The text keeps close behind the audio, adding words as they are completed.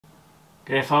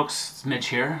G'day folks, it's Mitch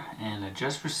here, and I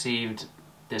just received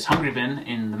this Hungry Bin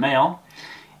in the mail.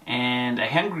 And a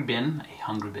Hungry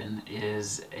Bin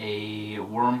is a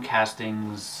worm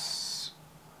castings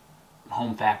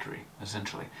home factory,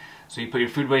 essentially. So you put your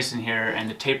food waste in here, and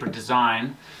the tapered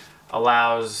design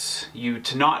allows you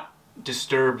to not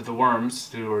disturb the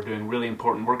worms who are doing really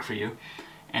important work for you.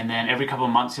 And then every couple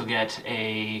of months you'll get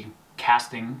a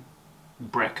casting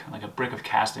brick, like a brick of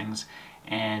castings,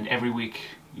 and every week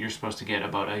you're supposed to get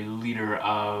about a liter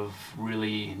of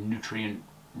really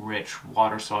nutrient-rich,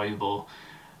 water-soluble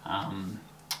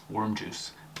worm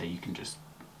juice that you can just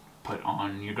put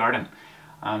on your garden.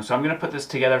 So I'm going to put this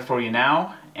together for you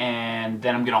now, and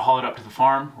then I'm going to haul it up to the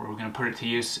farm where we're going to put it to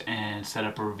use and set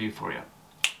up a review for you.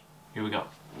 Here we go.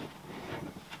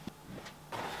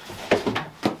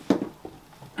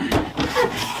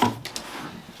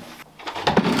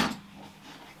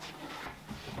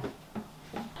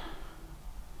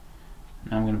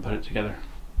 Now I'm going to put it together.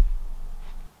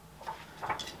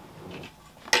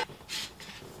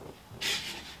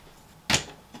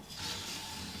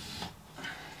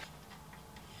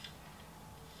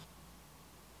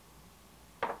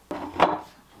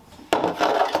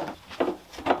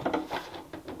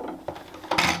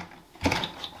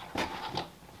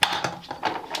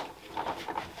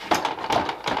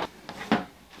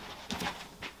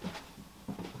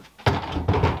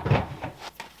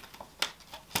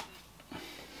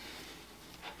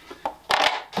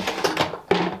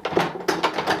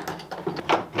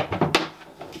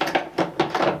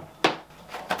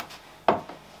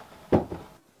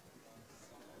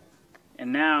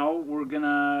 And now we're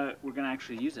gonna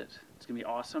actually use it. It's gonna be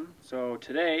awesome. So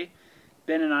today,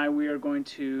 Ben and I, we are going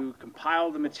to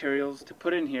compile the materials to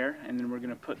put in here, and then we're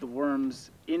gonna put the worms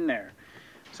in there.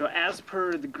 So as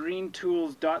per the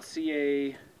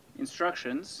greentools.ca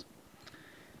instructions,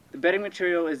 the bedding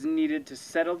material is needed to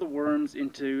settle the worms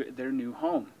into their new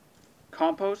home.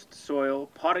 Compost, soil,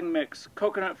 potting mix,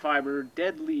 coconut fiber,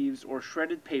 dead leaves, or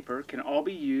shredded paper can all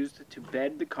be used to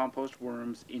bed the compost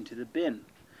worms into the bin.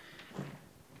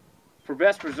 For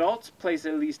best results, place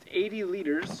at least 80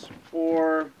 liters,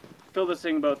 or fill this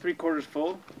thing about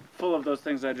 3/4 full of those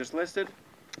things I just listed,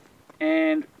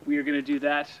 and we are going to do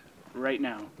that right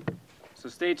now. So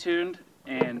stay tuned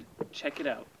and check it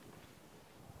out.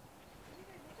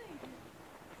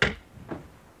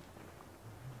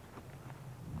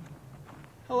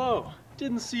 Hello,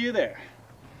 didn't see you there.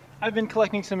 I've been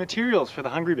collecting some materials for the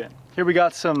Hungry Bin. Here we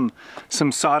got some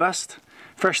sawdust,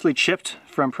 freshly chipped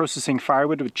from processing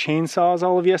firewood with chainsaws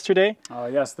all of yesterday. Oh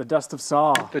yes, the dust of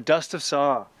saw. The dust of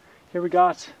saw. Here we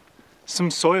got some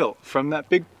soil from that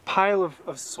big pile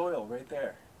of soil right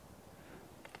there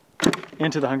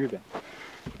into the Hungry Bin.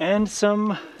 And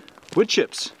some wood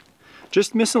chips,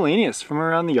 just miscellaneous from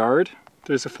around the yard.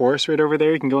 There's a forest right over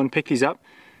there. You can go and pick these up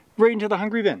right into the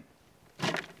Hungry Bin.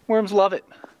 Worms love it.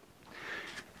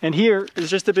 And here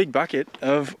is just a big bucket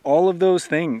of all of those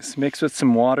things mixed with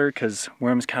some water, because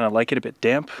worms kind of like it a bit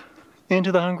damp,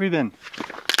 into the Hungry Bin.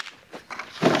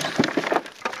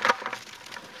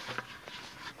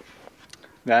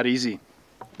 That easy.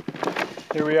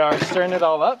 Here we are stirring it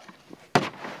all up.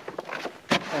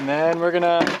 And then we're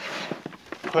gonna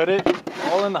put it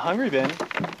all in the Hungry Bin,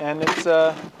 and it's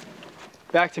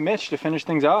back to Mitch to finish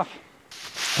things off.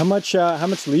 How much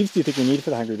leaves do you think we need for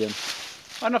the Hungry Bin?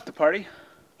 Enough to party.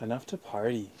 Enough to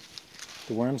party.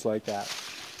 The worms like that.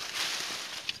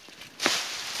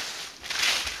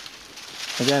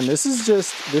 Again, this is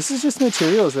just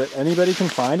materials that anybody can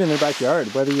find in their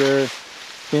backyard, whether you're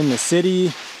in the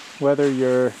city, whether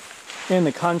you're in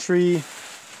the country,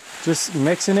 just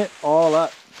mixing it all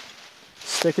up,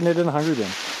 sticking it in the Hungry Bin.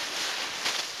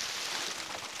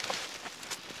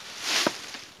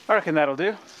 I reckon that'll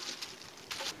do.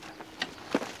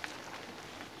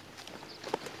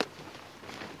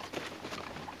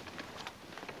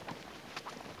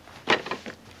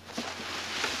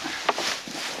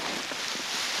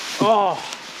 Oh,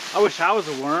 I wish I was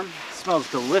a worm. It smells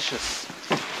delicious.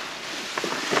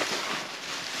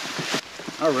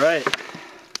 All right.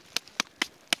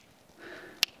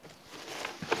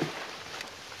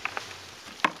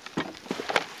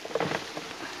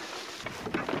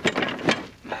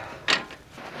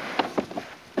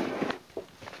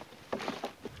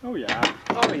 Oh yeah.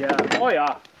 Oh yeah. Oh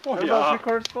yeah. Oh What yeah. about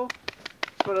 3/4 full?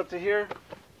 Put up to here.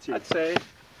 I'd say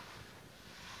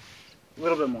a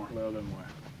little bit more. A little bit more.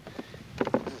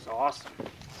 This is awesome.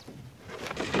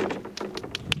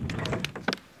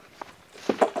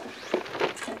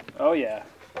 Oh yeah.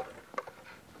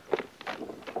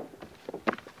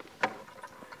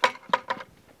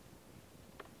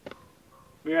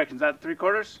 We are reckon? Is that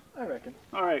 3/4? I reckon.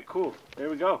 All right, cool. There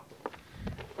we go.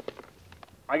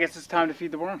 I guess it's time to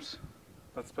feed the worms.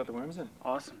 Let's put the worms in.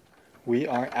 Awesome. We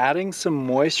are adding some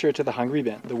moisture to the Hungry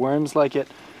Bin. The worms like it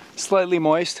slightly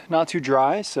moist, not too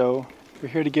dry, so we're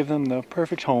here to give them the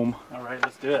perfect home. All right,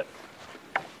 let's do it.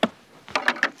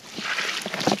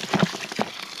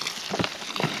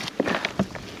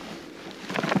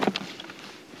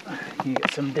 You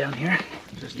get some down here.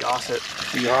 Just yoss it.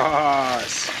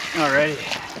 Yes! Alrighty.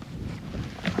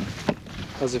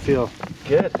 How's it feel?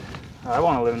 Good. I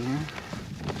want to live in here.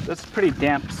 That's pretty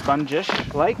damp, spongish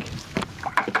like.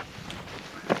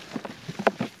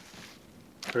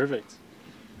 Perfect.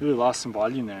 Really lost some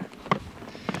volume there.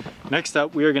 Next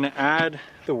up, we are going to add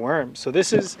the worms. So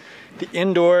this is the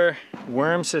indoor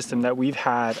worm system that we've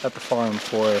had at the farm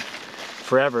for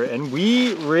forever, and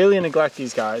we really neglect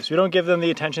these guys. We don't give them the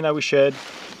attention that we should.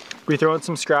 We throw in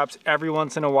some scraps every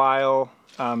once in a while,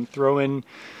 throw in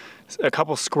a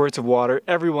couple squirts of water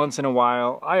every once in a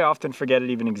while. I often forget it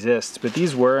even exists, but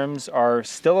these worms are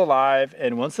still alive,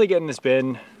 and once they get in this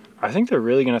bin, I think they're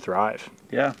really going to thrive.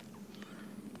 Yeah.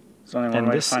 It's only one And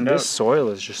way to find out. this soil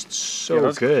is just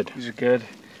so good. These are good.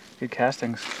 Good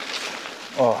castings.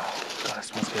 Oh, God, that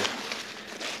smells good.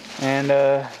 And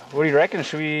what do you reckon?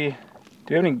 Do we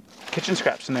have any kitchen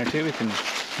scraps in there too? We can.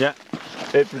 Yeah.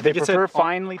 They prefer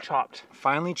finely chopped.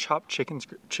 Finely chopped kitchen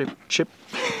scraps.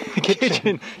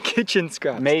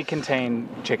 May contain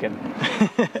chicken.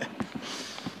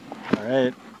 All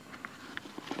right.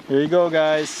 Here you go,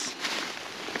 guys.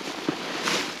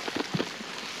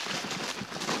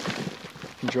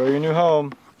 Enjoy your new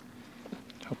home.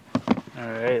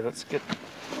 All right, let's get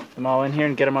them all in here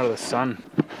and get them out of the sun.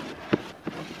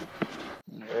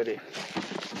 Alrighty.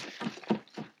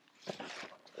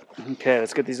 Okay,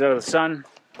 let's get these out of the sun,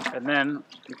 and then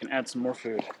we can add some more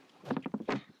food.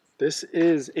 This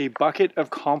is a bucket of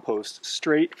compost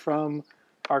straight from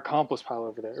our compost pile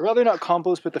over there. Or rather, not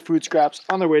compost, but the food scraps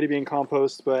on their way to being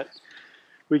compost. But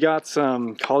we got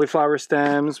some cauliflower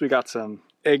stems, we got some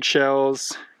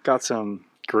eggshells, got some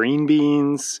green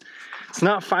beans. It's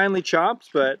not finely chopped,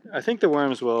 but I think the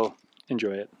worms will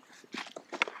enjoy it.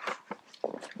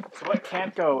 So what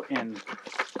can't go in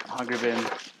a Hungry Bin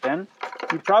then?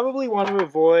 You probably want to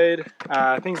avoid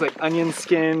things like onion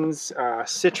skins,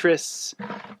 citrus.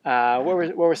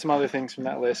 What were some other things from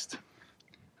that list?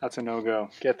 That's a no-go.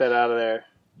 Get that out of there.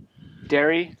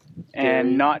 Dairy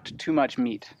and not too much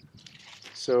meat.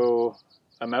 So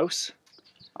a mouse?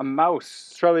 A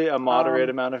mouse. It's probably a moderate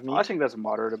amount of meat. I think that's a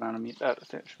moderate amount of meat. That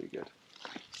should be good.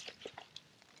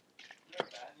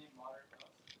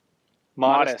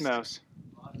 Modest mouse.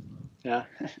 Yeah.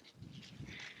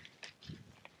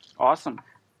 Awesome.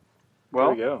 Well,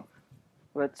 there we go.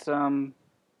 Let's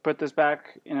put this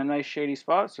back in a nice shady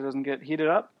spot so it doesn't get heated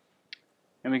up,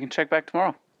 and we can check back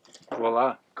tomorrow.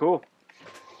 Voila. Cool.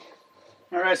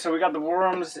 All right, so we got the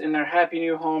worms in their happy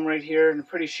new home right here in a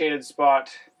pretty shaded spot.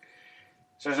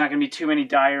 So there's not going to be too many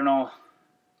diurnal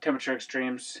temperature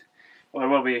extremes. Well, there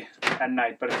will be at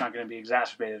night, but it's not going to be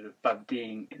exacerbated by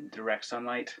being in direct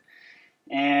sunlight.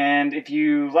 And if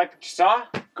you like what you saw,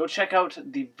 go check out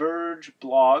the Verge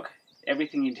blog,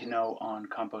 everything you need to know on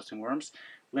composting worms.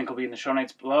 Link will be in the show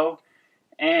notes below.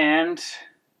 And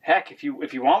heck, if you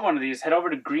want one of these, head over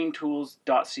to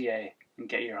greentools.ca and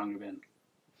get your Hungry Bin.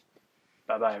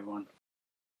 Bye-bye, everyone.